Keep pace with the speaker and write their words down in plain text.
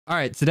All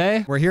right,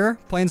 today we're here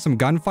playing some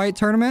gunfight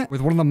tournament with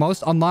one of the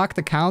most unlocked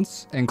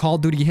accounts in Call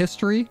of Duty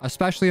history,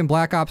 especially in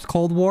Black Ops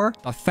Cold War.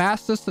 The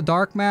fastest to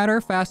dark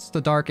matter, fastest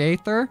to dark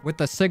aether with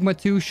the Sigma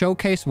 2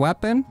 showcase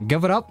weapon.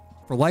 Give it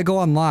up for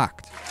Lego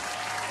Unlocked.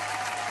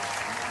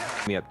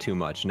 Me up too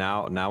much.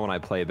 Now when I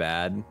play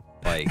bad,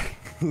 like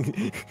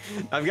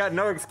I've got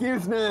no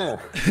excuse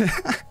now.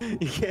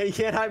 You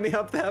can't hype me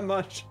up that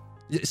much.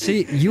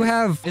 See, you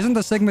have, isn't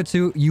the Sigma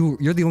 2,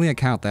 you're the only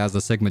account that has the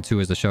Sigma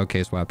 2 as a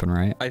showcase weapon,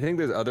 right? I think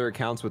there's other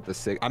accounts with the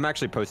Sigma. I'm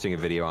actually posting a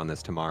video on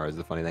this tomorrow is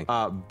the funny thing.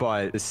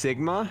 But the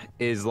Sigma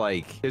is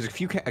like, there's a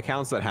few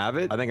accounts that have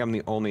it. I think I'm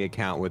the only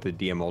account with a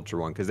DM Ultra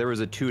one because there was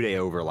a 2-day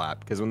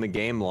overlap. Because when the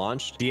game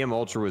launched, DM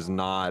Ultra was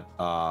not,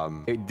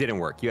 it didn't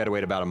work. You had to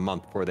wait about a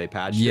month before they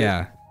patched it.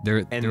 Yeah.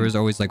 There was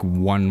always like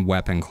one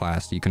weapon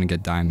class you couldn't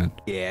get diamond.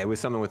 Yeah, it was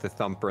something with the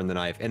thumper and the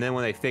knife. And then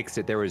when they fixed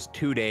it, there was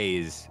 2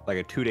 days, like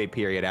a 2-day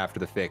period after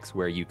the fix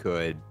where you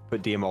could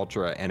put DM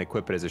Ultra and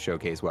equip it as a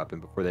showcase weapon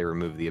before they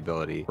removed the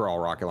ability for all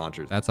rocket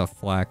launchers. That's a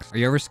flex. Are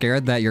you ever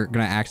scared that you're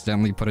gonna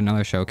accidentally put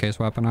another showcase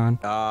weapon on?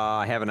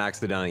 I haven't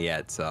accidentally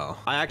yet, so.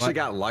 I actually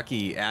got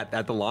lucky at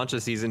the launch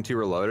of Season 2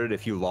 Reloaded.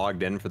 If you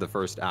logged in for the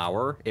first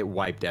hour, it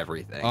wiped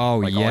everything. Oh,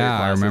 like yeah,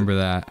 I remember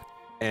that.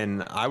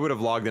 And I would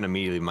have logged in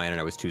immediately. My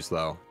internet was too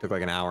slow. Took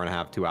like an hour and a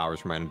half, 2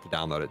 hours for my internet to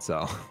download it.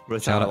 So,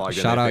 but shout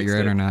out your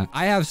internet.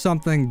 I have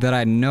something that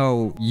I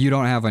know you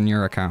don't have on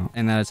your account,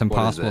 and that it's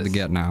impossible to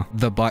get now.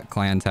 The butt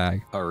clan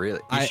tag. Oh, really?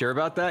 You sure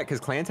about that? Because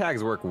clan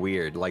tags work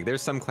weird. Like,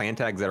 there's some clan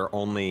tags that are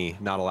only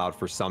not allowed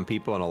for some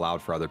people and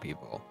allowed for other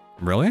people.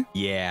 Really?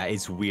 Yeah,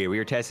 it's weird. We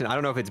were testing. I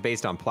don't know if it's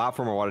based on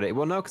platform or what it is.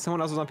 Well, no, because someone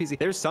else was on PC.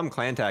 There's some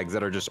clan tags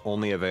that are just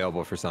only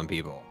available for some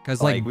people.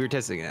 Because like we were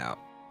testing it out.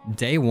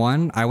 Day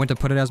one, I went to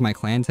put it as my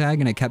clan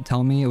tag and it kept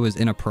telling me it was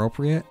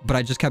inappropriate, but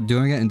I just kept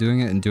doing it and doing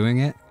it and doing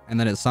it. And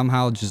then it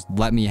somehow just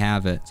let me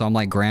have it. So I'm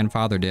like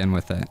grandfathered in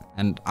with it.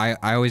 And I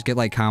always get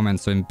like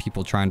comments and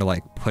people trying to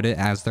like put it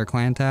as their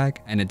clan tag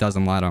and it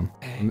doesn't let them.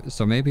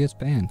 So maybe it's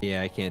banned.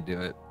 Yeah, I can't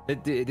do it.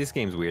 This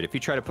game's weird. If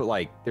you try to put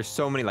like, there's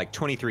so many, like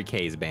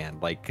 23K is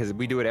banned, like, because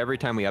we do it every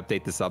time we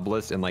update the sub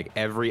list, and like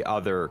every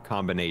other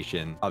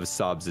combination of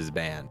subs is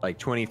banned. Like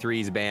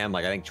 23 is banned,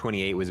 like I think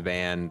 28 was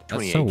banned. 28K,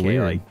 that's so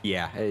weird. Like,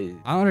 yeah. I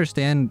don't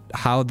understand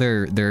how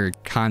their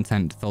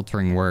content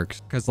filtering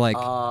works, because like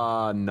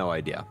no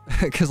idea.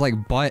 Because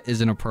like butt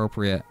is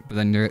inappropriate, but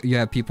then you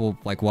have people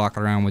like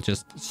walking around with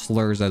just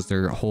slurs as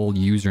their whole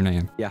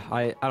username. Yeah,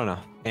 I don't know.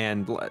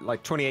 And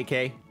like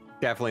 28K.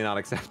 Definitely not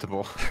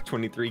acceptable.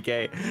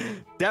 23K,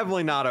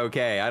 definitely not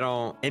okay.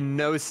 In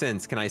no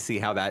sense can I see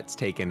how that's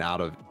taken out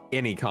of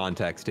any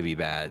context to be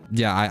bad.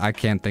 Yeah, I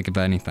can't think of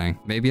anything.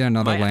 Maybe in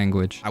another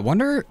language. I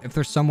wonder if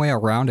there's some way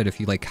around it if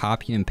you like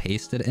copy and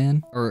paste it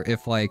in, or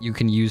if like you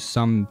can use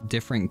some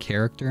different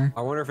character.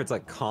 I wonder if it's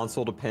like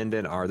console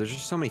dependent, or there's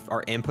just so many,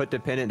 or input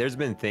dependent. There's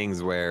been things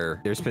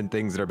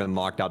that have been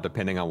locked out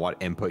depending on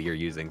what input you're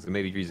using. So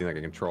maybe if you're using like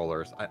a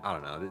controller, I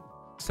don't know.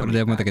 So what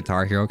did with a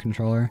Guitar Hero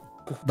controller?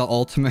 The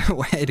ultimate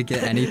way to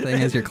get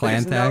anything as your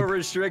clan tag. There's no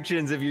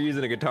restrictions if you're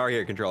using a Guitar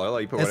Hero controller. I'll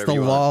let you put whatever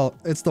you want.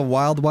 It's the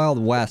wild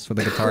west with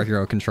a Guitar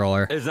Hero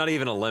controller. There's not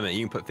even a limit.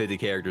 You can put 50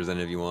 characters in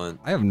it if you want.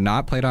 I have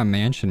not played on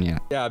Mansion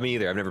yet. Yeah, me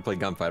either. I've never played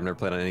Gunfight. I've never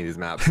played on any of these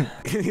maps.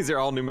 These are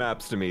all new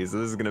maps to me, so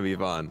this is gonna be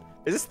fun.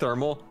 Is this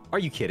thermal? Are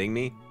you kidding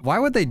me? Why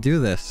would they do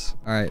this?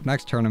 All right,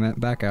 next tournament,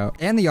 back out.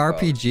 And the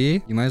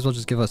RPG, you might as well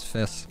just give us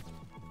fists.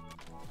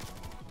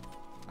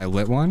 I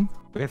lit one.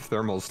 We have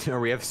thermals, or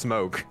we have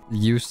smoke.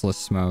 Useless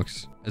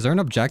smokes. Is there an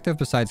objective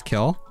besides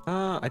kill?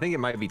 I think it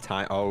might be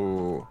time.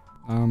 Oh.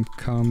 I'm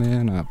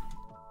coming up.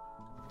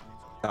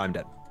 I'm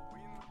dead.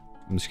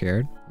 I'm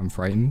scared. I'm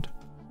frightened.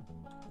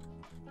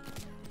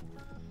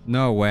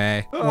 No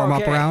way. Warm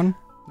up round?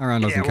 That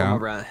round doesn't count.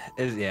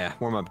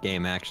 Warm up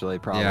game actually,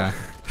 probably. Yeah.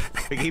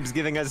 It keeps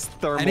giving us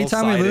thermal.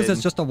 Anytime we lose,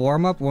 it's just a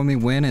warm up. When we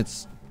win,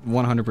 it's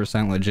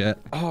 100% legit.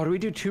 Oh, do we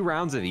do 2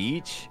 rounds of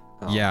each?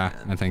 Oh, yeah,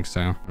 man. I think so.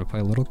 I'm gonna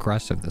play a little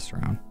aggressive this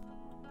round.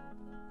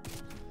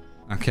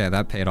 Okay,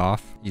 that paid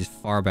off. He's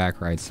far back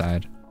right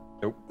side.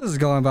 Nope. This is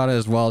going about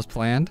as well as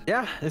planned.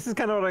 Yeah, this is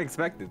kind of what I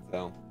expected,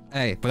 so.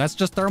 Hey, but that's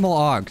just thermal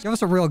augs. Give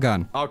us a real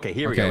gun. Okay,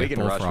 here we go. We can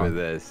rush with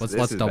this.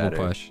 Let's double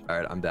push. All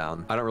right, I'm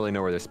down. I don't really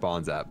know where their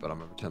spawn's at, but I'm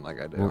gonna pretend like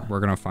I do.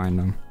 We're gonna find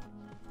them.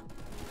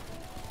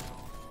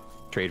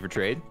 Trade for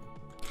trade.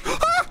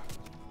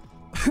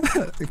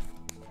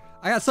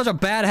 I got such a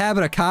bad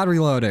habit of COD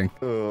reloading.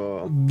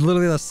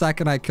 Literally the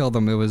second I killed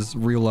him, it was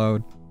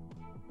reload.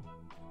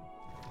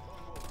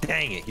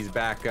 Dang it, he's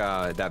back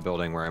at that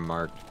building where I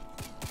marked.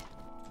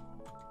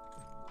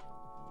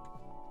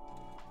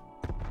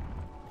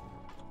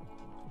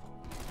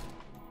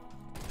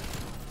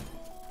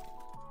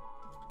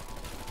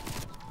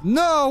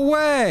 No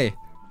way!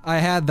 I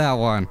had that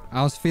one.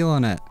 I was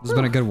feeling it. This has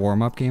been a good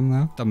warm-up game,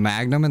 though. The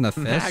Magnum and the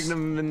fist.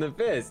 Magnum and the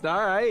fist.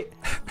 All right.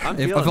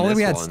 If only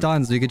we had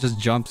stuns, we could just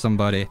jump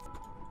somebody.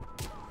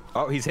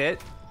 Oh, he's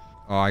hit.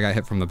 Oh, I got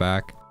hit from the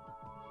back.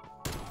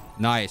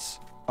 Nice.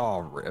 Oh,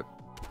 rip.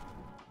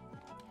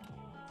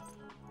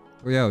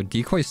 Yo,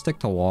 decoys stick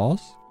to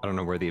walls? I don't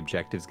know where the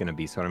objective's gonna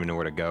be, so I don't even know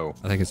where to go.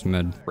 I think it's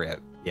mid.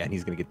 Rip. Yeah, and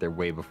he's gonna get there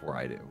way before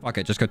I do. Fuck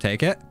it, just go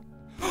take it.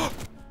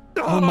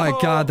 Oh my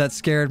god, that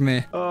scared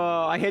me.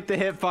 Oh, I hit the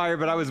hip fire,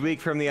 but I was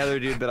weak from the other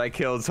dude that I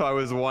killed, so I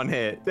was one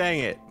hit. Dang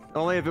it.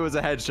 Only if it was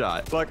a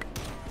headshot. Look.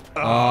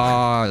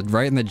 Oh,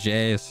 right in the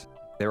J's.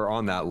 They were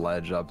on that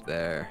ledge up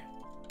there.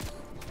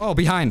 Oh,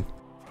 behind.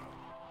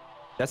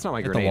 That's not my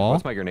Hit the grenade. wall?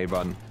 What's my grenade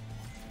button?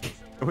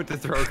 I went to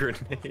throw a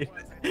grenade.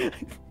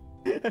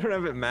 I don't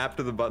have it mapped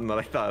to the button that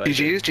I thought I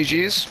did.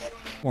 GG's.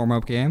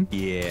 Warm-up game.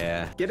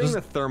 Yeah. Getting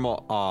the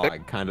thermal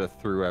AUG kind of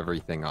threw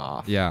everything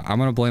off. Yeah, I'm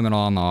gonna blame it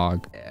all on the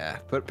AUG. Yeah.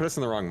 Put us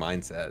in the wrong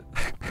mindset.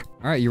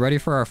 All right, you ready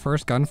for our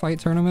first gunfight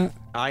tournament?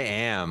 I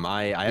am.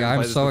 I haven't Yeah, played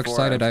I'm this so before.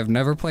 excited. I've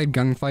never played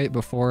gunfight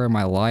before in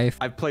my life.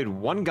 I've played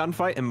one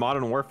gunfight in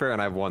Modern Warfare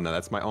and I've won that.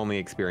 That's my only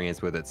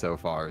experience with it so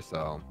far.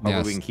 So hopefully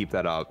Yes. we can keep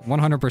that up.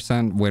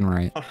 100% win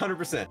rate.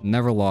 100%.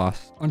 Never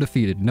lost.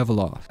 Undefeated. Never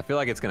lost. I feel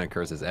like it's gonna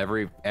curse us.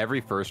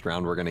 Every first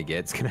round we're gonna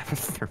get is gonna have a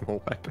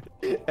thermal weapon.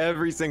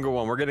 Every single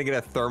one. We're gonna get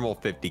a thermal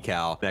 50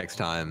 cal next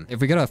time.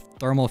 If we get a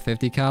thermal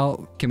 50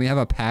 cal, can we have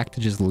a pack to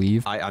just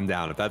leave? I'm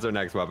down. If that's our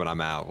next weapon,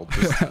 I'm out. We'll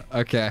just...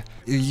 Okay.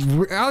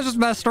 I was just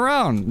messing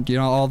around. You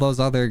know, all those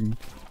other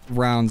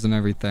rounds and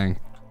everything.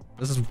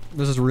 This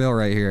is real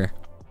right here.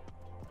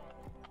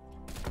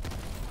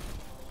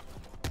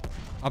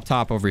 Up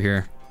top over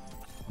here.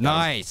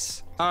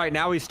 Nice. All right,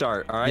 now we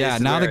start. All right. Yeah,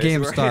 now the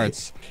game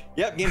starts.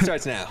 Yep, game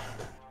starts now.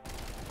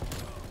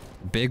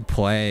 Big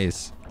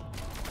plays.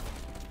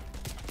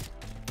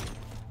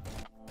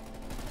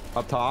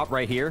 Up top,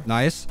 right here.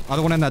 Nice.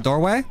 Other one in that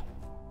doorway.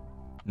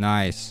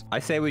 Nice. I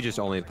say we just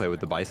only play with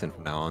the bison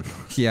from now on.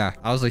 Yeah,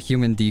 I was a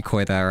human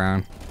decoy that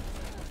round.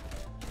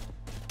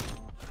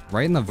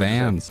 Right in the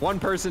vans. One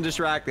person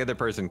distract, the other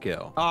person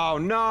kill. Oh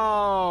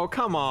no,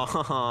 come on.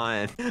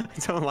 I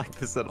don't like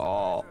this at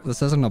all.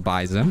 This isn't a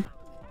bison.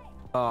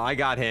 Oh, I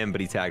got him,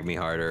 but he tagged me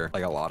harder.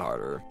 Like a lot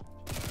harder.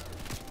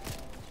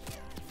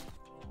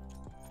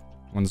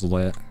 One's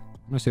lit. I'm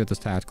gonna see what this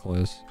tactical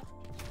is.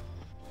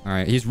 All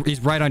right, he's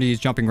right under you. He's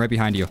jumping right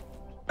behind you.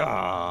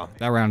 Ah,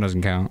 That round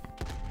doesn't count.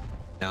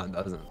 no, it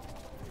doesn't.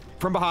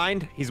 From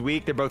behind, he's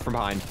weak. They're both from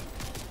behind.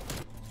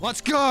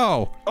 Let's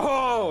go.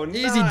 Oh,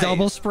 Easy nice.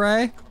 double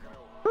spray.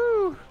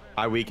 Woo.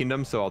 I weakened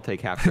him, so I'll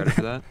take half credit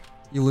for that.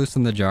 You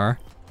loosen the jar.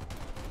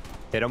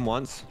 Hit him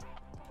once.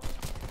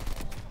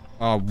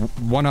 Oh,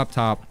 one up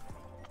top.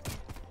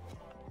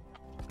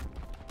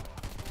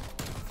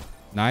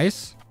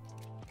 Nice.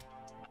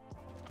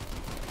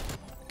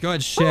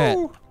 Good shit.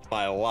 Woo.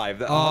 My life.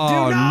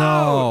 Oh, dude,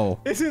 no.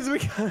 This is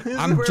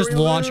I'm just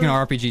launching an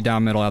RPG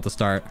down middle at the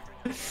start.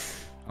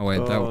 Oh, wait.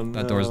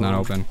 That door's not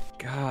open.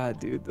 God,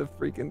 dude, the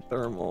freaking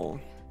thermal.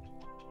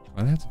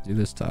 Why do they have to do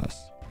this to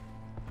us?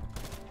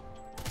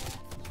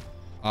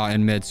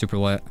 In mid, super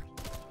lit.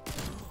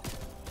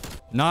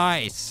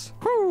 Nice.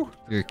 Whew.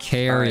 You're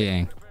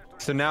carrying.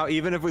 So now,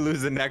 even if we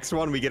lose the next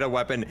one, we get a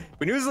weapon. If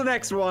we lose the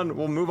next one,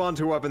 we'll move on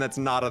to a weapon that's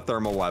not a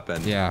thermal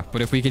weapon. Yeah,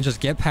 but if we can just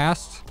get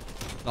past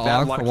the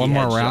That AUG for lucky one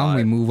more headshot. round,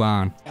 we move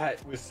on.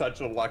 That was such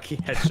a lucky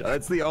headshot.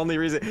 That's the only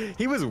reason.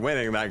 He was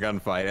winning that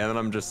gunfight, and then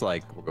I'm just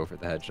like, we'll go for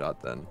the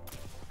headshot then.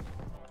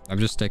 I'm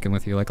just sticking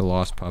with you like a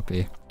lost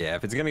puppy. Yeah,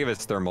 if it's gonna give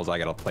us thermals, I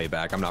gotta play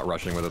back. I'm not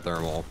rushing with a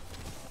thermal.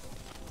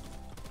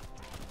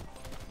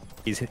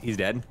 He's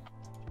dead.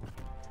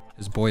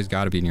 His boy's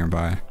got to be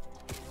nearby.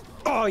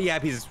 Oh yeah,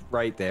 he's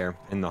right there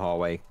in the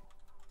hallway.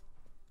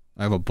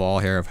 I have a ball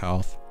here of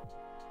health.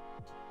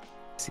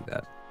 See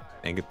that?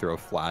 And could throw a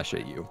flash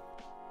at you.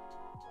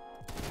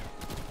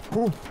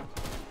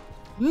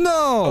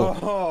 No!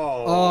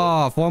 Oh.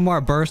 Oh, if one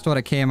more burst would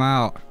have came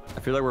out. I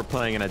feel like we're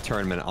playing in a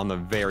tournament on the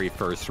very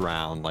first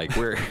round. Like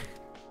we're,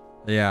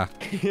 Yeah.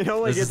 you know,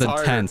 like This it's is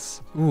harder.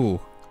 intense. Ooh.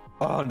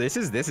 Oh, this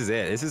is it.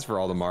 This is for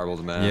all the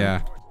marbles, man.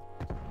 Yeah.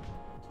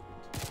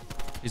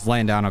 He's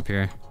laying down up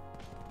here.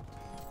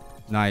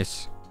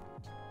 Nice.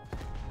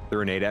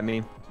 Threw a nade at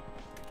me.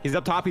 He's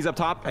up top. He's up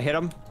top. I hit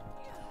him.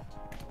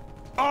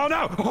 Oh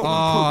no! Oh,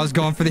 I was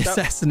going for the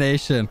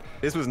assassination.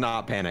 This was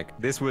not panic.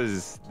 This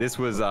was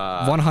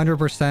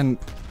 100%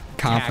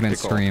 confident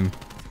tactical. stream.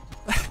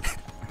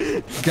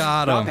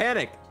 Got not him.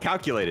 panic.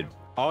 Calculated.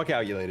 All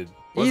calculated.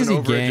 Easy Wasn't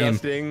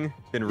over-adjusting,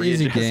 been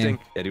Easy readjusting. game.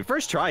 Yeah, dude.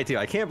 First try too.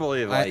 I can't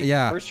believe like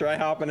yeah. first try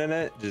hopping in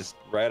it just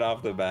right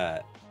off the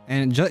bat.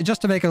 And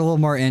just to make it a little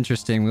more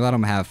interesting, we let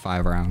him have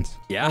 5 rounds.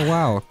 Yeah. Oh,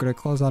 wow. Gonna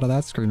close out of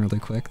that screen really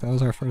quick. That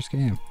was our first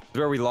game. This is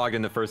where we logged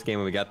in the first game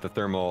when we got the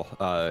thermal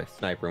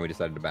sniper and we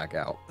decided to back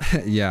out.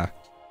 Yeah.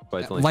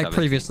 But it's only Like 17.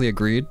 previously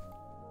agreed.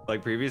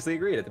 Like previously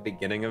agreed at the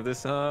beginning of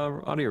this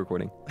audio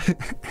recording.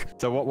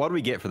 So what do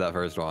we get for that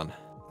first one?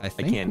 I I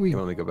think can't we...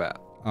 let me go back.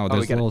 Oh,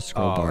 there's we a got little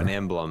scroll bar. an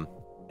emblem.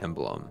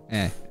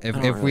 If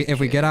don't really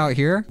we get care. out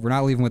here, we're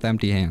not leaving with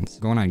empty hands.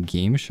 Going on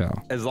game show.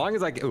 As long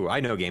as I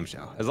know game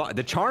show.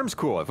 The charm's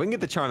cool. If we can get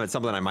the charm, that's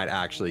something I might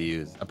actually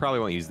use. I probably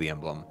won't use the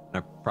emblem.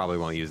 I probably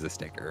won't use the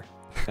sticker.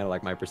 Kind of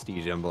like my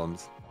prestige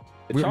emblems.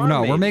 The charm,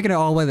 No, we're maybe. making it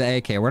all the way to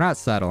the AK. We're not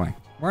settling.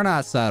 We're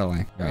not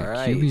settling. All right, All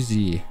right.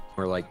 QBZ.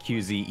 We're like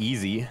QZ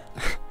easy.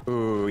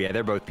 Ooh, yeah,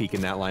 they're both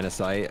peeking that line of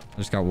sight. I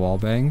just got wall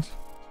bangs.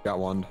 Got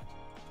one.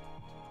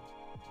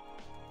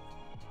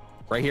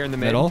 Right here in the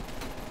Middle.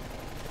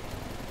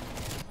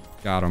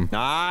 Got him.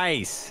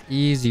 Nice.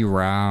 Easy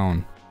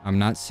round. I'm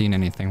not seeing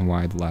anything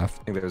wide left.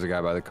 I think there was a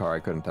guy by the car. I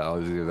couldn't tell.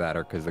 It was either that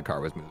or because the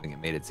car was moving.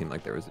 It made it seem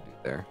like there was a dude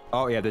there.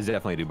 Oh, yeah, there's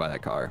definitely a dude by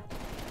that car.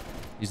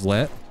 He's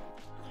lit.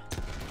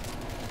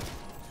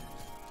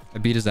 I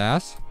beat his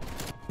ass.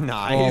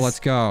 Nice. Oh, let's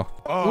go.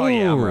 Oh,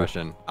 yeah,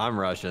 I'm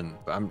rushing.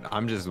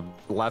 I'm just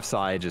left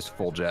side, just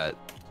full jet.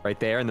 Right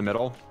there in the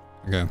middle.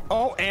 Okay.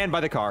 Oh, and by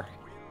the car.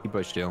 He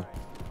pushed you.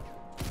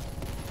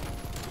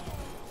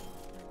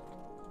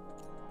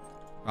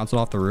 Bounce it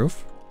off the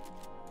roof.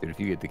 Dude, if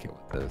you get the kill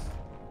with this.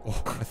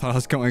 Oh, I thought I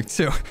was going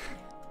to.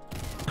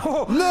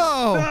 Oh,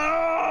 no!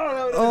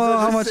 Oh,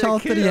 how much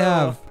health did he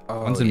have?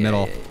 Oh, One's in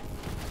middle. Yeah.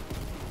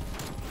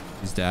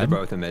 He's dead. They're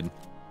both in mid.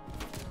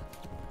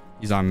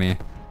 He's on me.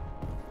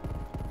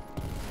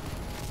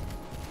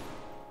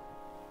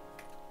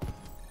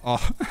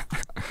 Oh,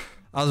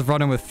 I was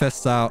running with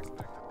fists out.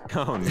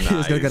 Oh, nice. He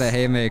was gonna get a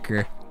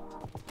haymaker.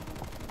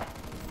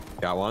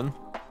 Got one.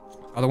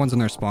 Other one's in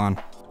their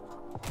spawn.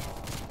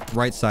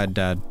 Right side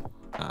dead.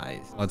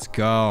 Nice. Let's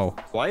go.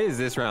 Why is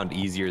this round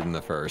easier than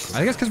the first? I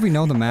think it's because we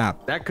know the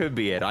map. That could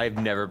be it. I've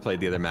never played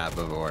the other map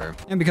before.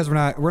 And because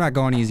we're not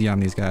going easy on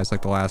these guys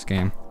like the last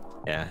game.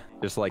 Yeah,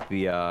 just like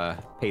the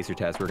pacer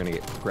test, we're gonna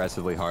get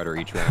progressively harder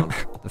each round.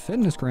 The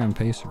fitness gram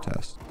pacer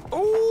test.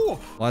 Oh!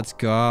 Let's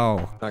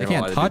go. They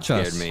can't touch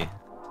us. Me.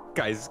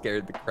 Guys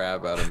scared the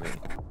crap out of me.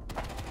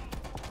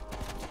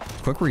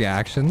 Quick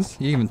reactions.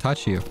 He didn't even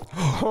touch you.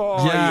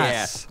 Oh,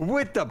 yes. Yeah.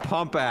 With the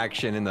pump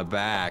action in the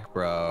back,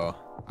 bro.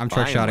 I'm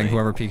trick shotting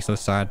whoever peeks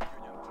this side.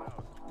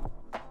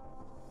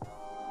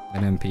 I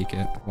didn't peek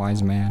it.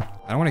 Wise man.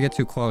 I don't want to get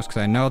too close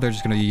because I know they're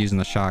just going to be using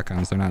the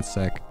shotguns. They're not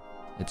sick.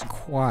 It's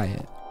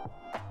quiet.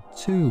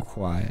 Too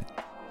quiet.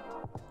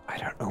 I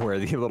don't know where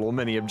the little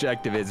mini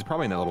objective is. It's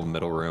probably in that little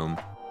middle room.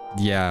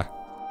 Yeah,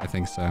 I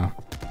think so.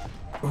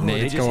 Ooh,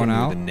 Nade's going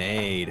out. The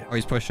nade. Oh,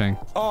 he's pushing.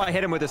 Oh, I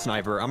hit him with a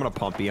sniper. I'm going to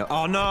pump you.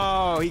 Oh,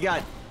 no. He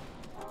got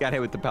hit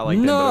with the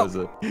Pelican.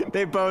 No.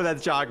 They both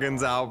had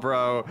shotguns out,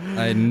 bro.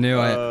 I knew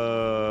it.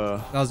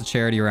 That was a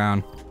charity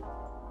round.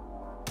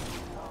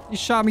 He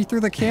shot me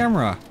through the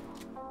camera.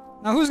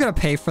 Now who's gonna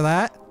pay for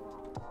that?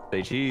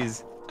 Say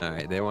cheese. All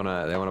right, they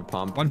wanna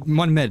pump.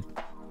 One mid.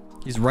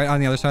 He's right on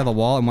the other side of the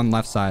wall and one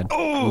left side.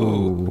 Oh!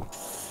 Ooh.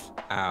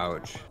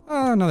 Ouch.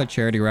 Oh, another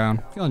charity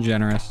round. Feeling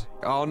generous.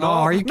 Oh no! Oh,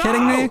 are you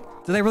kidding me?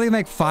 Did they really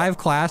make 5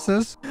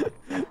 classes?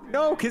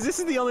 No, because this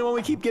is the only one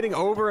we keep getting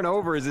over and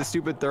over. Is this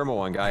stupid thermal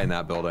one guy in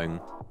that building?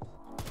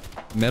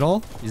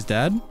 Middle. He's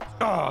dead.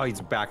 Oh,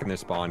 he's back in their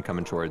spawn,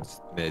 coming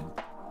towards mid.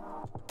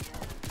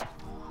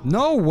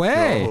 No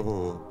way.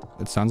 Oh.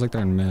 It sounds like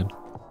they're in mid.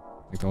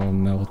 Like the little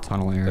middle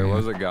tunnel area. There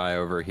was a guy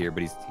over here,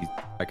 but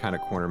I kind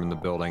of cornered him in the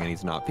building and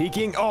he's not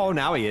peeking. Oh,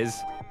 now he is.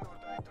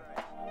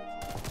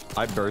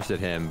 I bursted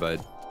him,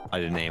 but I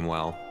didn't aim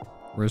well.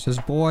 Where's his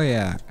boy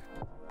at?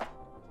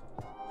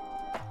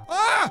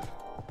 Ah!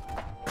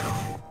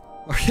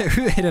 Okay,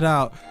 we made it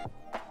out.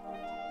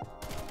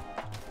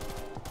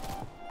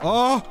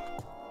 Oh!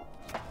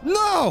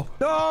 No!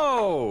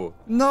 No!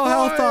 No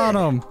health on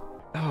him.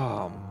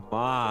 Oh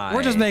my.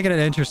 We're just making it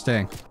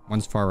interesting.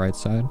 One's far right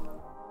side.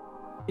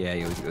 Yeah,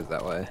 he always goes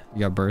that way.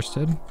 You got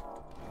bursted.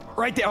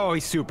 Right there. Oh,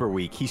 he's super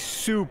weak. He's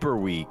super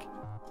weak.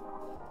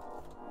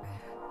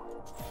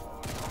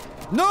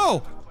 No!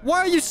 Why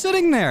are you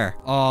sitting there?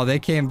 Oh, they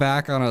came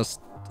back on us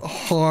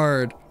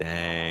hard.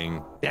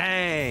 Dang.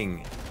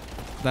 Dang.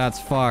 That's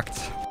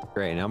fucked.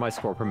 Great. Now my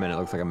score per minute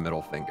looks like a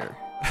middle finger.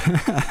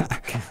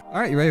 All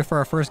right, you ready for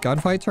our first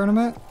gunfight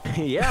tournament?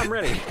 Yeah, I'm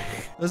ready.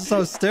 This is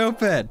so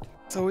stupid.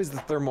 It's always the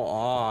thermal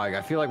AUG.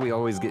 I feel like we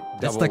always get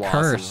double It's the losses.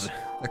 curse.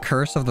 The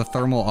curse of the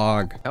thermal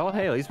AUG. Oh,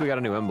 hey, at least we got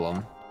a new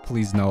emblem.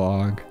 Please no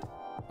AUG.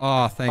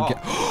 Oh, thank you.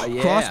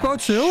 Yeah. Crossbow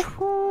too?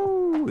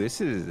 Whew,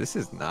 this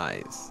is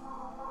nice.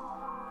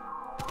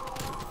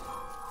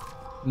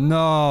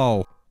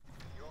 No.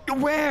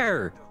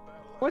 Where?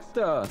 What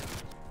the?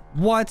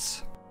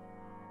 What?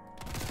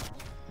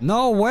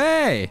 No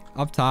way.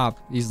 Up top.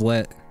 He's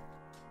lit.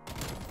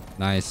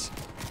 Nice.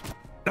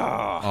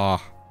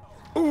 Oh.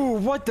 Ooh,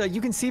 what the? You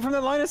can see from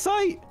the line of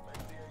sight.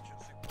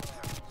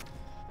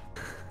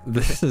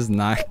 This is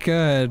not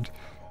good.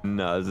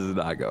 No, this is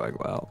not going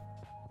well.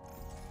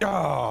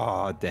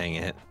 Oh, dang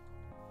it.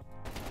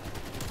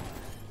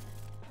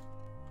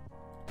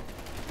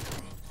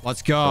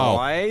 Let's go.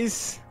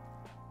 Nice.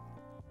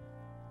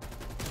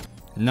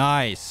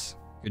 Nice.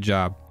 Good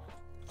job.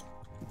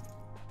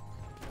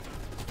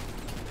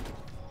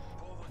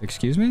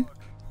 Excuse me?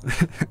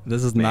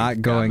 This is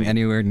not going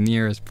anywhere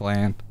near as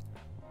planned.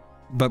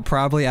 But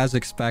probably as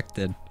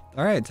expected.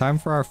 All right, time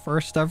for our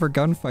first ever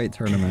gunfight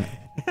tournament.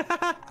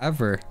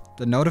 Ever.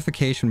 The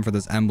notification for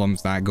this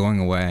emblem's not going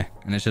away,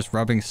 and it's just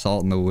rubbing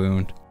salt in the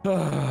wound.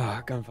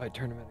 Gunfight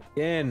tournament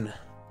again.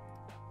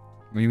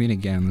 What do you mean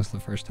again? This is the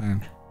first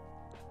time.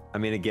 I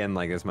mean, again,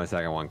 like, it's my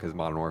second one because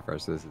Modern Warfare,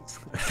 so this is...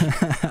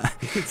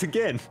 It's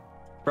again.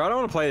 Bro, I don't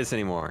want to play this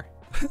anymore.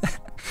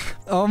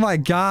 Oh my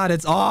God,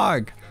 it's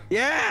Og.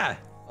 Yeah.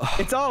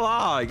 It's all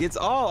Og. It's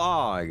all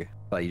Og.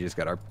 Oh, you just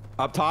got our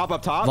up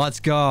top. Let's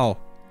go.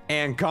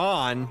 And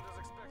gone.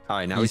 All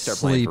right, now we He's start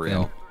playing for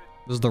real.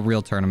 This is the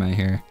real tournament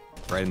here.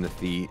 Right in the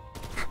feet.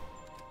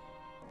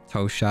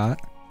 Toe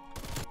shot.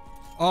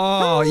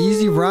 Oh,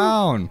 easy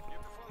round.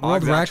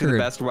 World Og's actually the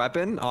record. best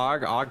weapon.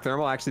 Og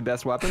thermal actually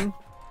best weapon.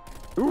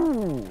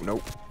 Ooh,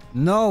 nope.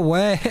 No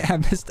way. I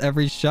missed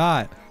every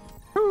shot.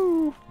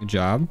 Ooh. Good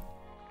job.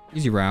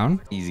 Easy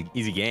round.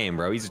 Easy game,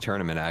 bro. Easy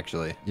tournament,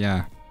 actually.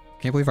 Yeah.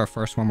 Can't believe our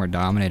first one we're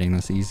dominating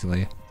this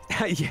easily.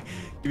 Yeah,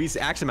 he's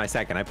actually my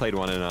second. I played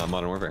one in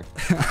Modern Warfare.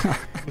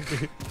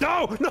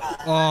 No.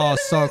 Oh,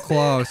 so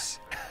close.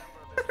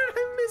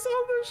 I miss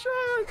all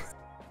those shots.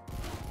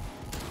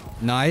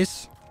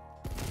 Nice.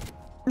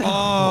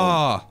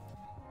 Oh.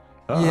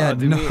 He had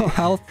no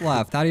health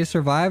left. How do you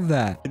survive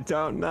that? I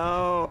don't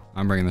know.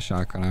 I'm bringing the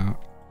shotgun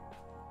out.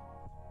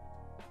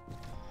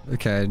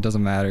 Okay, it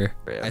doesn't matter.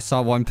 Yeah. I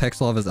saw one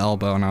pixel of his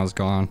elbow and I was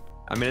gone.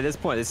 I mean, at this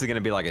point, this is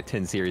gonna be like a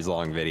 10 series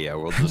long video.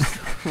 We'll just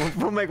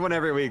we'll make one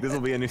every week. This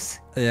will be a new.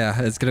 Yeah,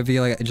 it's gonna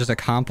be like just a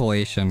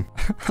compilation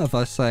of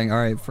us saying, "All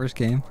right, first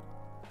game."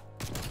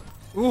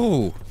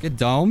 Ooh, get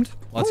domed.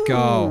 Let's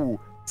go.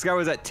 This guy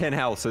was at 10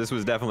 health, so this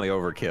was definitely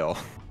overkill.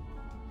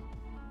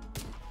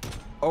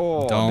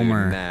 Oh,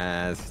 Domer.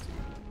 dude,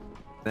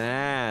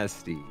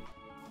 nasty.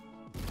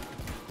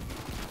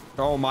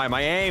 Oh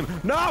my aim!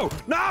 No!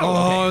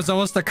 Oh, it's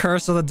almost the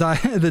curse of the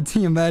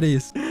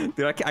Diomedes.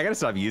 Dude, I gotta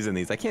stop using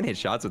these. I can't hit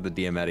shots with the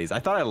Diomedes. I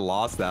thought I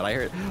lost that. I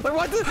heard like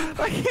what?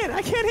 I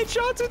can't hit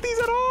shots with these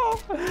at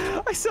all.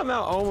 I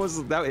somehow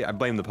almost that. I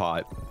blame the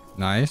pot.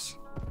 Nice.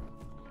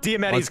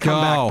 Diomedes,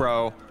 come back,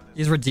 bro.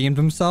 He's redeemed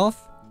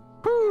himself.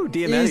 Woo,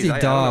 Diomedes. Easy I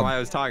don't know dub. why I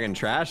was talking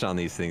trash on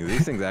these things.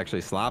 These things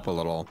actually slap a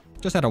little.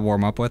 Just had to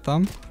warm up with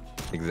them.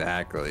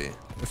 Exactly.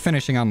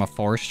 Finishing on the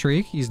 4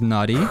 streak. He's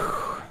nutty.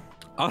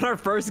 On our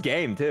first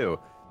game too.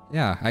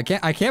 Yeah, I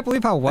can't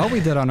believe how well we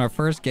did on our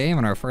first game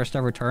in our first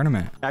ever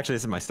tournament. Actually,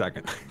 this is my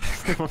second.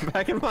 I'm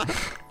back in my.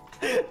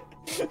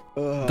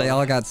 They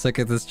all got sick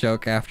of this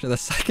joke after the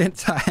second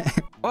time.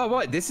 Oh,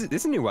 what? This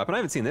is a new weapon. I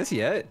haven't seen this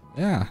yet.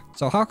 Yeah.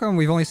 So how come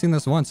we've only seen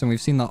this once and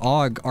we've seen the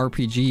AUG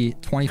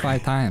RPG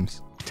 25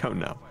 times? Don't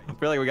know. I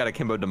feel like we got a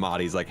Kimbo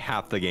Damati's like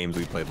half the games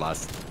we played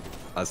last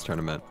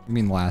tournament. You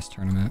mean last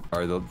tournament?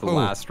 Or the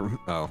last.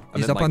 Oh,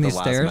 he's up on these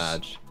stairs.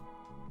 Match.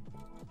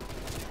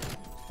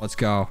 Let's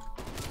go.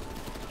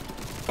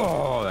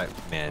 Oh, that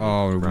man.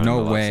 Oh,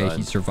 no way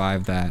he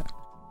survived that.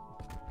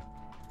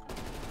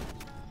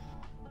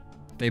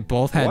 They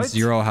both had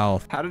 0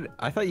 health.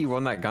 I thought you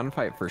won that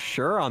gunfight for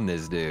sure on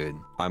this dude.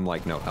 I'm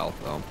like no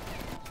health though.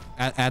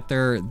 At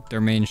their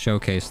main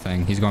showcase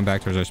thing. He's going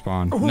back to his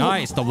spawn. Ooh,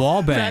 nice, the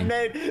wall bang.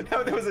 That nade.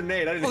 That was a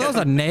nade. That was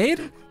a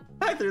nade?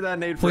 I threw that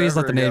nade. Please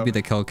let the nade be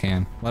the kill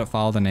cam. Let it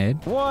follow the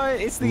nade.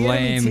 What? It's the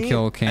lame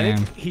kill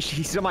cam. He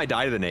still might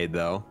die to the nade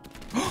though.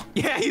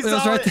 Yeah, he's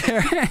right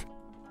there.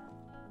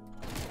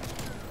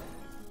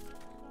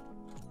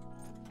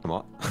 Come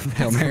on.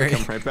 Hail Mary.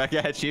 Come right back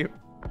at you.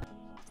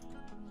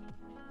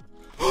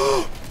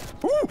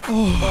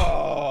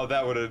 Oh,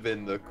 that would have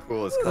been the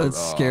coolest. That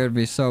scared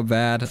me so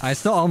bad. I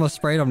still almost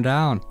sprayed him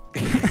down.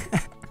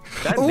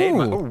 That nade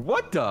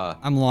what the?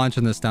 I'm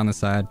launching this down the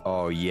side.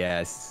 Oh,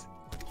 yes.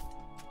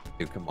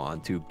 Dude, come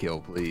on. 2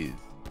 kill, please.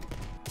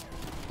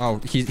 Oh,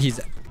 he's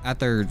at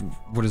their,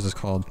 what is this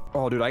called?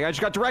 Oh, dude, I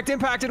just got direct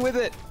impacted with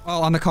it.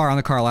 Oh, on the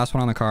car. Last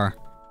one on the car.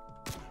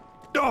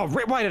 Oh,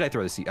 why did I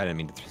throw the seat? I didn't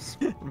mean to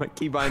throw my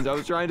keybinds. I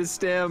was trying to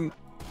stem.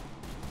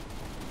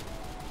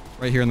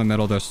 Right here in the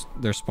middle,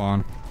 their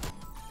spawn.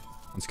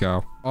 Let's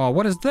go. Oh,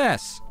 what is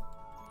this?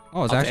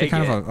 Oh, it's actually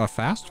kind of a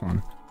fast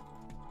one.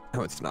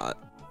 No, it's not.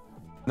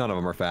 None of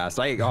them are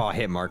fast.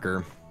 Hit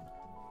marker.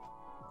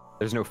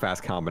 There's no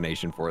fast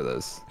combination for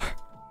this.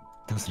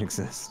 Doesn't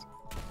exist.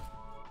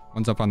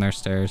 One's up on their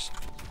stairs.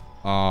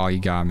 Oh, you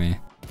got me.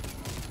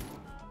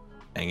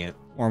 Dang it.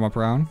 Warm up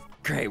round.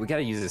 Great, we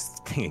gotta use this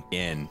thing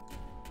again.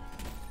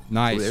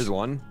 Nice. Oh, there's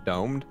one.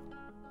 Domed.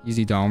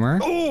 Easy domer.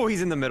 Oh,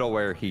 he's in the middle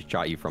where he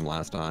shot you from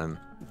last time.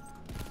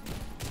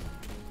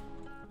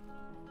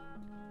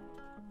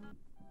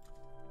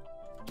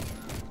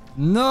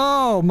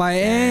 No, my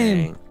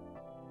aim.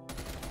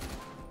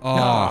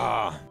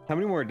 Oh. How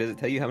many more, does it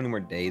tell you how many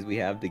more days we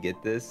have to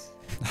get this?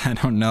 I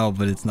don't know,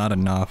 but it's not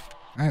enough.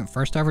 All right,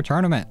 first ever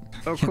tournament.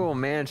 Oh, cool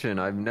mansion.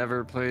 I've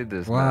never played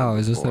this. Wow,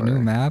 is this a new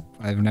map?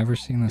 I've never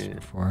seen this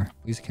before.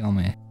 Please kill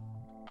me.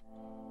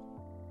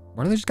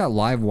 Why do they just got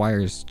live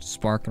wires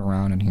sparking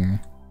around in here?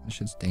 This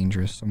shit's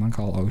dangerous. I'm gonna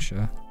call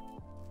OSHA.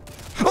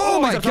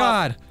 Oh my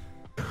god!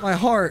 My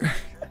heart.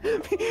 They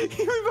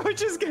both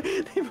just peeked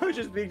at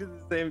the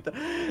same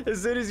time.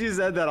 As soon as you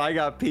said that, I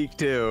got peeked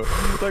too.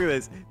 Look at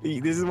this.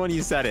 This is when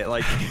you said it.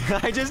 Like,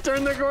 I just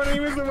turned the corner. He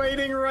was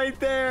waiting right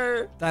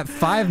there. That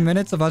 5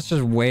 minutes of us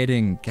just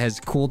waiting has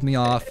cooled me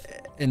off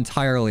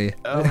entirely.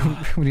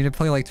 We need to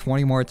play like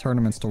 20 more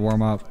tournaments to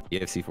warm up.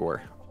 EFC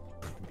 4.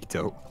 Be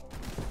dope.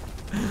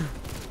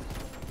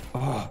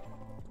 Oh,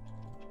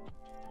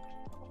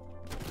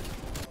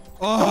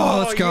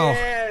 let's go.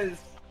 Yes.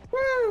 Woo!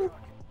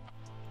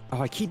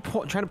 Oh, I keep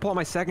trying to pull out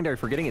my secondary,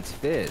 forgetting it's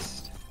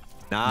fist.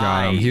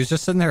 Got him. Nice. He was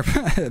just sitting there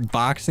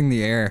boxing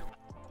the air.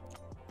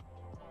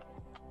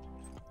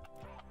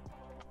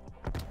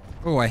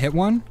 Oh, I hit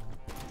one.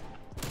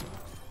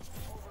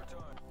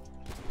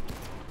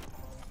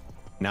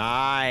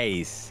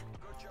 Nice.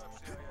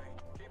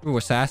 Ooh,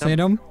 assassinate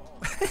him.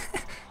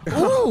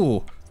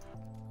 Ooh.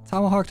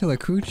 Tomahawk to the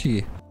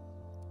coochie.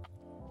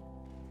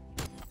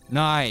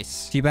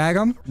 Nice.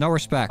 Teabag him. No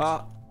respect.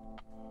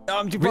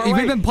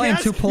 We've been playing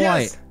too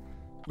polite. Yes.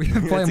 We've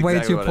been playing way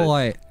too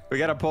polite. We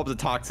gotta pull up the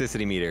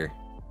toxicity meter.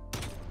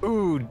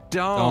 Ooh,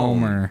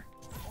 Domer.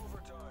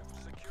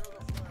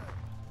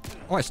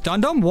 Oh, I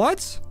stunned him?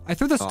 What? I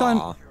threw the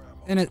stun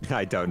and it...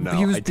 I don't know.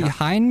 He was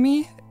behind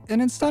me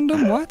and it stunned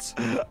him? What?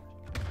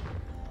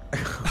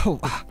 Oh.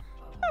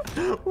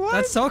 What?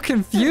 That's so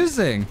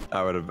confusing.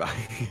 I would have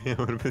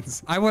been...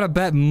 I would have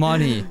bet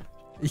money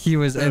he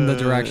was in the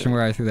direction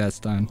where I threw that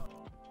stun.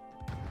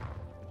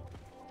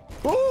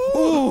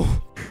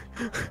 Oh!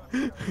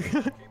 I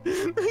got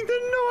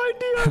no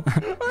idea.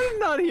 I did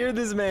not hear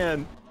this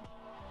man.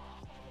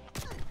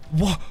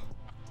 What?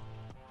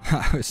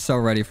 I was so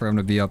ready for him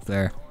to be up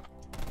there.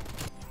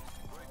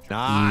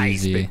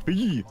 Nice, Easy.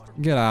 baby.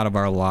 Get out of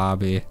our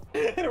lobby.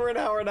 We're an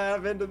hour and a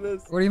half into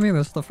this. What do you mean?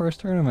 This is the first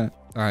tournament.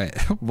 All right.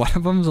 One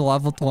of them's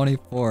level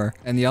 24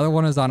 and the other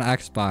one is on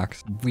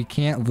Xbox. We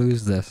can't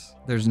lose this.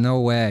 There's no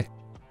way.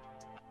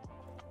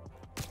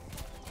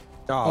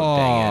 Oh,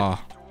 dang it.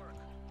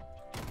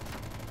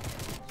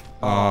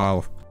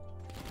 Oh.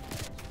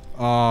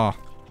 Oh.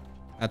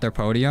 At their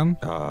podium?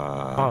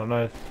 Oh,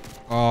 nice.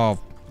 Oh.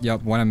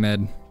 Yep. One in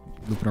mid.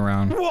 Looping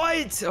around.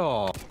 What?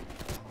 Oh.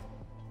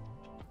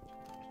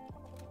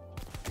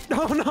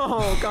 Oh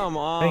no, come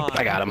on.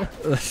 I got him.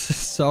 This is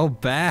so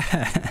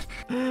bad.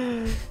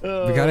 We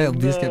gotta at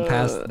least get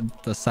past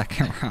the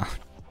second round.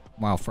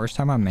 Wow, first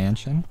time on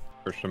Mansion.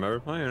 First time ever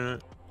playing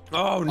it.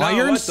 Oh no.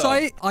 Iron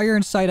Sight?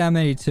 Iron Sight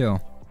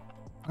M82.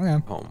 Okay.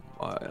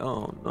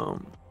 Oh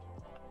no.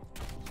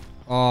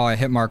 Oh, I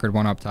hit markered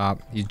one up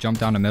top. He jumped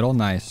down the middle.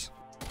 Nice.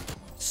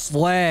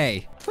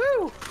 Slay.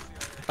 Woo.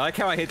 I like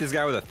how I hit this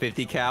guy with a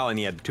 50 cal and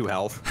he had 2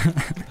 health.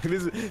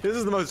 this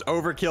is the most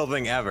overkill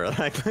thing ever.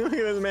 Like, look at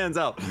this man's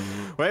health.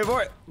 Wait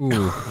for it.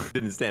 Ooh.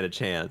 Didn't stand a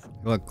chance.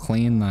 You look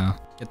clean though.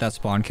 Get that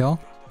spawn kill.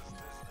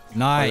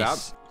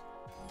 Nice.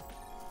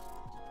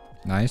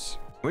 Nice.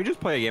 Can we just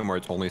play a game where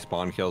it's only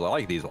spawn kills? I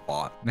like these a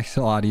lot. Makes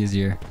it a lot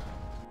easier.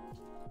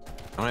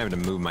 I don't have to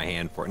move my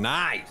hand for it.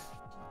 Nice.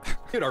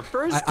 Dude, our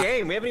first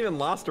game. We haven't even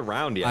lost a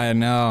round yet. I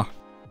know.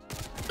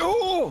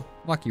 Oh!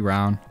 Lucky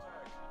round.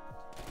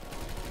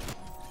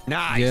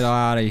 Nice. Get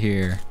out of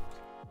here.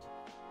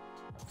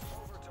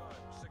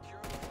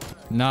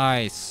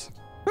 Nice.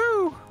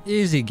 Woo.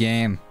 Easy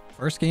game.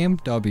 First game,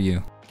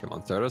 W. Come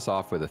on, start us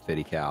off with a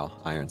 50 cal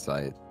iron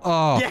sight.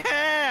 Oh.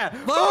 Yeah!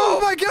 Oh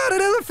my god,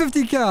 it is a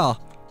 50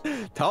 cal.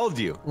 Told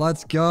you.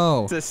 Let's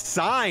go. It's a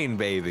sign,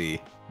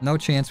 baby. No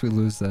chance we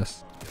lose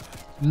this.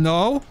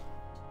 No.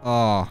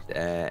 Oh.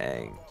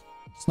 Dang.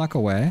 Snuck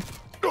away.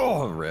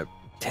 Oh, rip.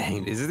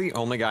 Dang, is this the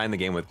only guy in the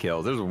game with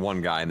kills? There's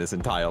one guy in this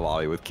entire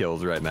lobby with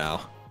kills right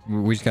now.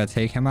 We just gotta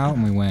take him out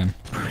and we win.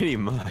 Pretty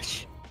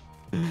much.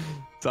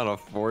 It's on a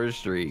 4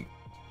 streak.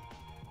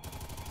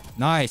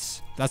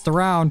 Nice. That's the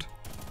round.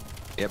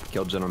 Yep,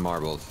 killed Jenna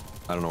Marbles.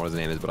 I don't know what his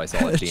name is, but I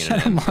saw a G and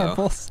Jenna an M.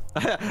 Marbles.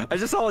 So. I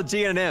just saw a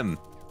G and an M.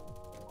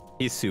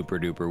 He's super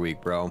duper weak,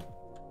 bro.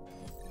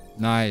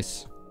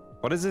 Nice.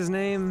 What is his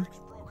name?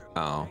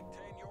 Oh.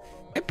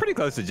 I'm pretty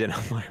close to Jenna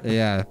Marbles.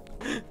 Yeah.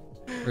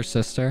 Her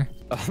sister.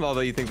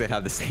 Although you think they'd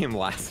have the same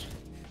last.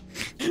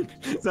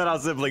 It's not how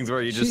siblings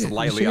were. You just She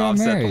slightly got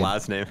offset married. the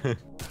last name.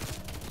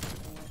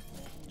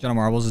 Jenna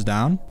Marbles is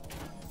down.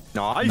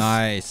 Nice.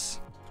 Nice.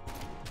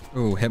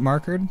 Ooh, hit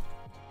markered.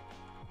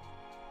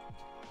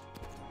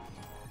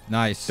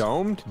 Nice.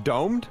 Domed?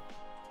 Domed?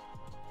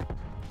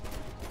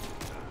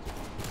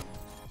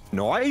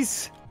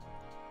 Nice.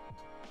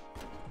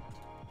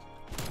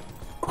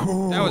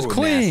 That was Ooh,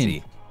 clean.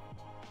 nasty.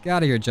 Get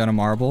out of here, Jenna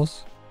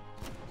Marbles.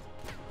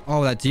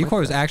 Oh, that decoy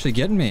was actually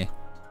getting me.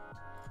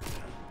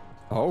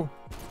 Oh.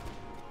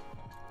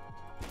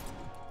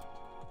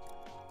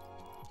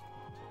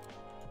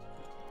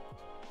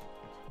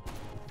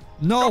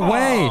 No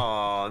way.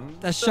 Oh,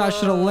 That shot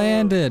should have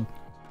landed.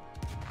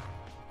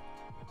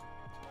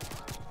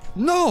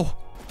 No.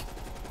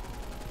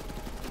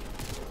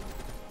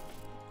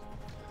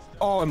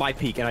 Oh, in my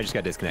peak, and I just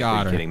got disconnected. Got Are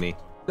you her. kidding me?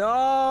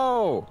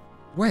 No.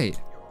 Wait.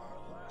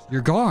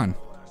 You're gone.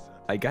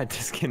 I got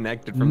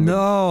disconnected from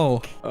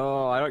No.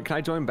 Oh, I don't. Can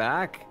I join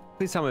back?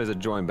 Please tell me there's a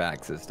join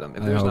back system.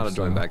 If I there's not hope a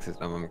join so. back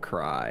system, I'm gonna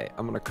cry.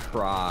 I'm gonna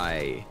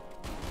cry.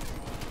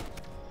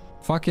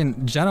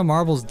 Fucking Jenna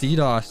Marbles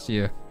DDoSed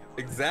you.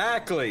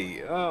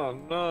 Exactly. Oh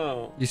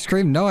no. You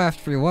screamed no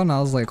after you won.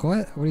 I was like,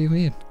 what? What do you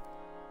mean?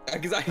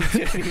 Because I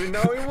didn't even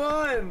know he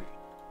won.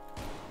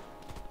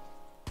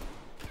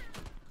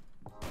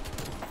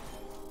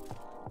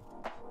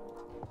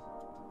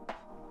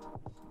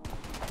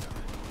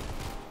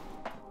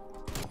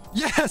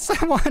 Yes,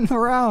 I won the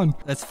round.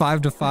 That's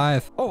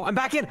 5-5. Oh, I'm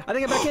back in. I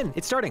think I'm back in.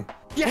 It's starting.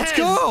 Yes! Let's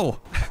go.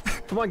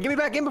 Come on, get me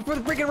back in before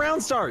the freaking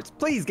round starts.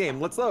 Please, game.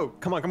 Let's load.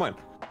 Come on, come on.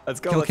 Let's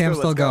go. Kill cam's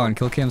still going.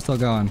 Kill cam's still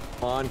going.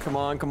 Come on, come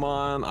on, come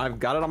on. I've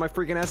got it on my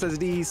freaking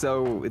SSD,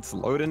 so it's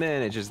loading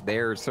in. It's just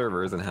their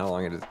servers and how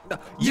long it is. No,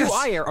 Yes!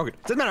 UI error. Okay,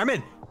 doesn't matter. I'm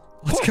in.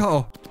 Let's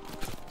go.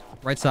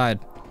 Right side.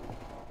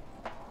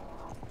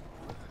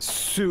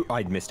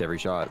 I missed every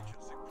shot.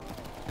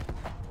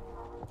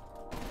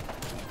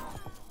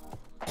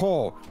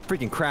 Oh,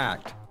 freaking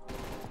cracked.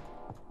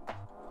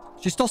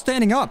 She's still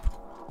standing up.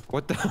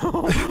 What the?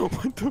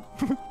 What the?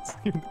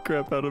 Scared the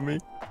crap out of me.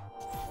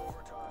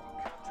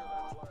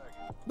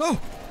 No.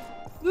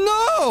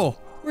 No.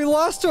 We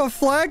lost to a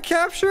flag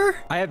capture?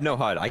 I have no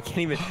HUD. I can't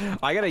even.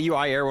 I got a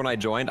UI error when I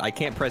joined. I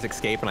can't press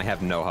escape and I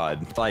have no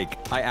HUD.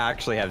 Like, I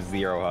actually have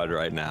 0 HUD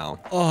right now.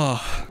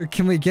 Oh,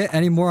 can we get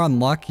any more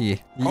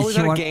unlucky? Oh, was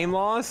that a game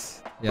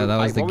loss? Yeah, that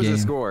was the game. What was the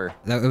score?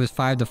 It was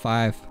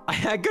 5-5.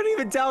 I couldn't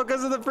even tell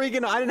because of the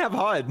freaking. I didn't have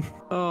HUD.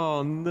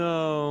 Oh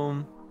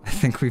no. I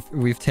think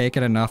we've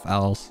taken enough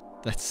L's.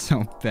 That's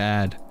so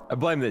bad. I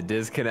blame the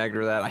disconnect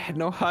for that. I had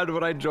no HUD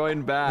when I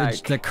joined back.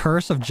 It's the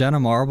curse of Jenna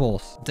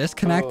Marbles.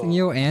 Disconnecting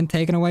you and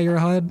taking away your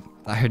HUD.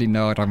 I already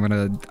know it. I'm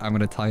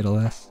gonna title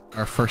this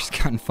our first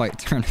gunfight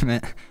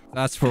tournament.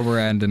 That's where we're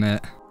ending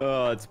it.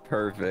 Oh, it's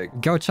perfect.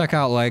 Go check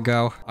out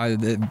Lego.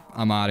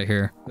 I'm out of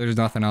here. There's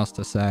nothing else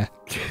to say.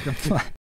 Goodbye.